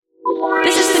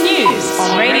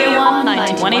on Radio 1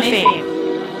 91 FM.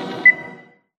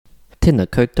 Tēnā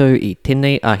koutou I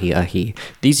tēnei ahi.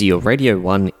 These are your Radio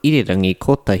 1 Irirangi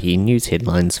Kotahi news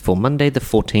headlines for Monday the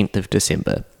 14th of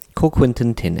December. Ko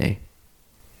Quinton tēnei.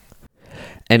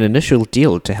 An initial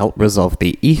deal to help resolve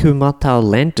the Ihumatao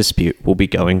land dispute will be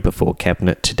going before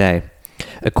Cabinet today.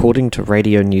 According to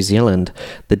Radio New Zealand,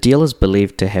 the deal is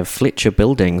believed to have Fletcher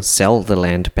Building sell the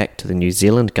land back to the New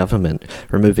Zealand government,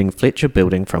 removing Fletcher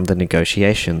Building from the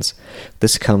negotiations.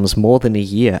 This comes more than a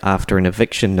year after an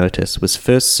eviction notice was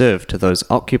first served to those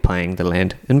occupying the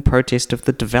land in protest of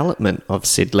the development of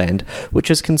said land, which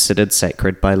is considered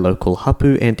sacred by local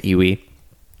hapu and iwi.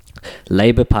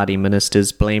 Labour Party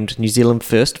ministers blamed New Zealand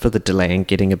First for the delay in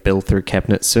getting a bill through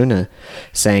Cabinet sooner,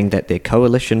 saying that their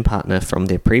coalition partner from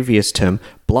their previous term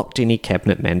blocked any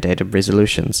Cabinet-mandated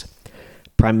resolutions.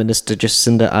 Prime Minister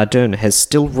Jacinda Ardern has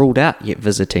still ruled out yet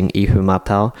visiting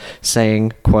Ihumatao,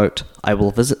 saying, quote, "I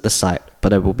will visit the site,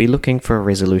 but I will be looking for a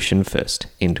resolution first,"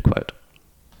 end quote.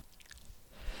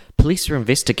 Police are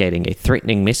investigating a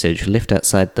threatening message left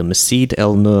outside the Masjid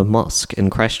El Nur Mosque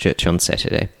in Christchurch on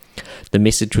Saturday. The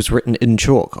message was written in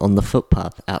chalk on the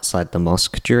footpath outside the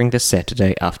mosque during the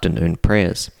Saturday afternoon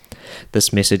prayers.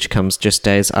 This message comes just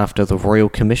days after the Royal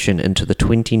Commission into the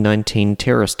 2019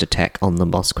 terrorist attack on the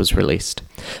mosque was released.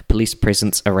 Police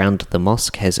presence around the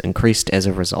mosque has increased as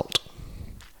a result.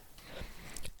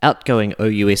 Outgoing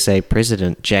OUSA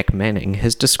President Jack Manning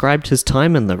has described his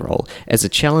time in the role as a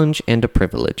challenge and a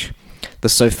privilege. The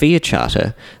Sophia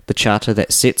Charter, the charter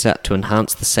that sets out to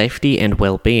enhance the safety and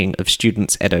well-being of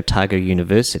students at Otago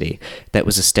University, that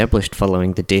was established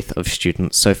following the death of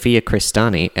student Sophia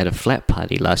Crestani at a flat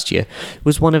party last year,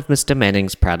 was one of Mr.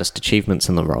 Manning's proudest achievements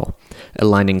in the role,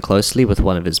 aligning closely with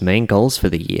one of his main goals for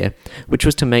the year, which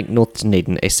was to make North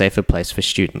Dunedin a safer place for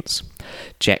students.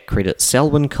 Jack credits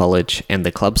Selwyn College and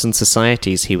the clubs and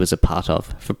societies he was a part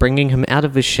of for bringing him out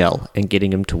of his shell and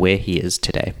getting him to where he is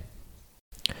today.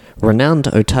 Renowned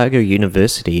Otago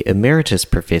University Emeritus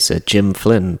Professor Jim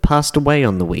Flynn passed away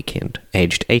on the weekend,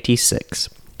 aged 86.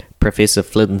 Professor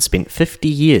Flynn spent 50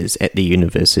 years at the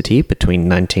university between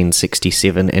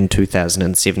 1967 and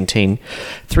 2017,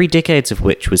 3 decades of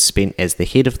which was spent as the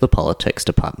head of the politics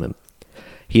department.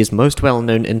 He is most well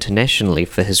known internationally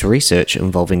for his research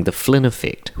involving the Flynn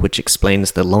effect, which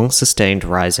explains the long-sustained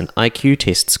rise in IQ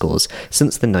test scores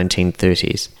since the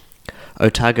 1930s.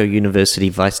 Otago University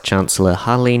Vice-Chancellor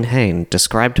Harleen Hayne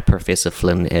described Professor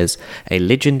Flynn as a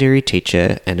legendary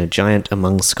teacher and a giant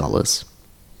among scholars.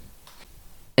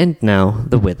 And now,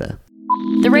 the weather.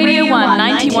 The Radio 1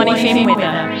 91 FM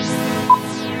weather.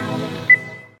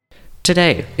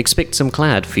 Today, expect some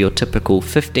cloud for your typical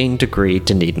 15-degree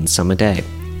Dunedin summer day.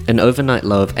 An overnight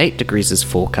low of 8 degrees is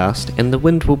forecast, and the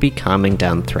wind will be calming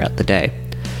down throughout the day.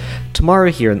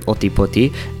 Tomorrow here in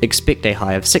Otipoti, expect a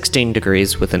high of 16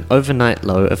 degrees with an overnight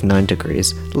low of 9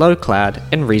 degrees, low cloud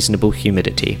and reasonable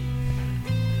humidity.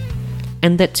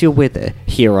 And that's your weather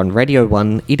here on Radio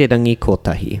 1 Irirangi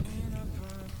Kotahi.